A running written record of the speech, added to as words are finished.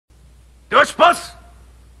では出発。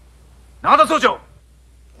永田総長。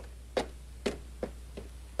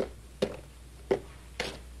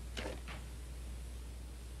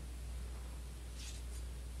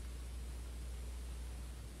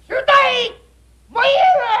中隊燃え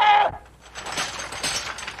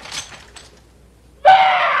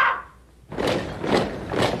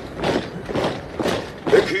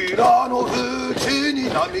る。敵らの淵に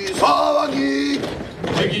波騒ぎ、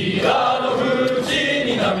敵らの淵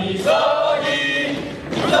に波騒ぎ、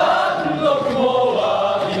普段の雲は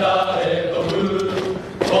乱れ飛ぶ。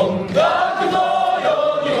音楽のよ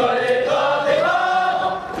うに割れた手が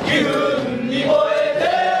義憤に燃え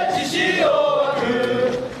て血潮湧く。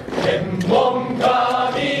天文神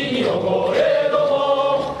に汚れども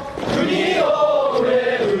国を憂え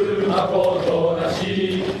るまことなし。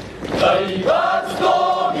財閥と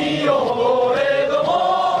身を誇れども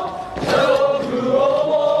社族をも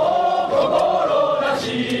心なし。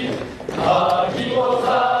秋を栄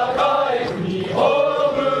え国滅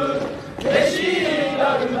ぶ。弟子にな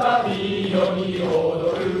る旅世に踊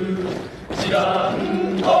る。知らん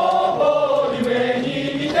とも夢に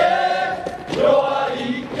見て世は一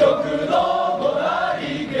曲の怒鳴り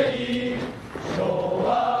蹴り。昭和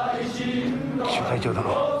維新の中隊長殿、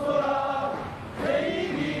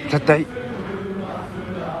絶対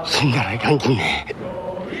死んだらいかんきんね。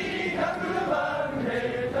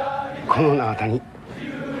この永田に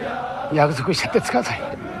約束しちゃってつかさい。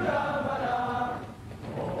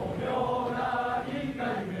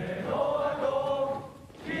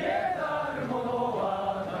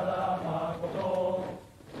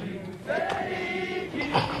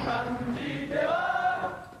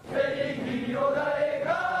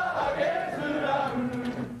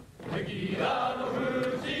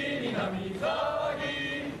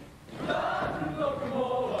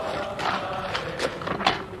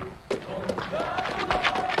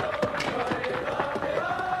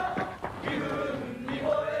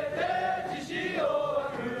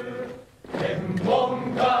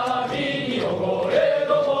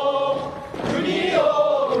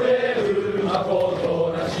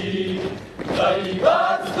財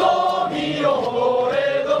閥と身を誇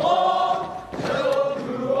れども社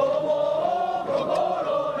族をも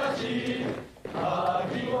心なし。秋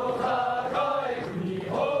を栄え国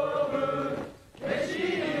滅ぶ。弟子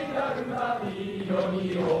になる旅世に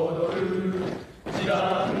踊る。知ら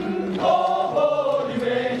んとも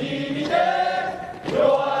夢に見て世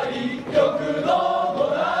は一曲の怒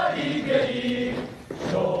鳴り蹴り。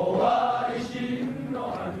昭和維新の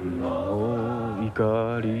春の怒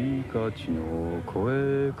りがちの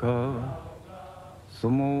声か、そ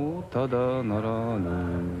もただなら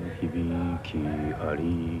ぬ響きあ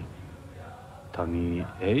り。民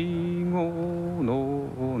英語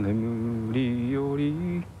の眠りよ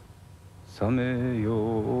り覚め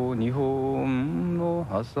よ日本の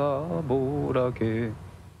朝ぼらけ。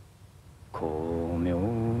巧妙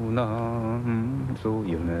なんぞ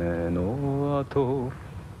夢の後、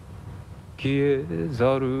消え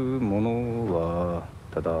ざるものは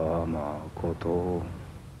ただまこと。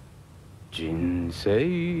人生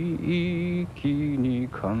意気に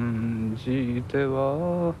感じて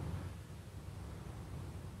は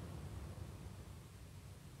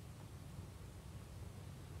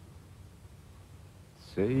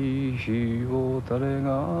聖碑を誰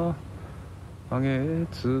があげ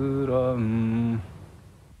つらん。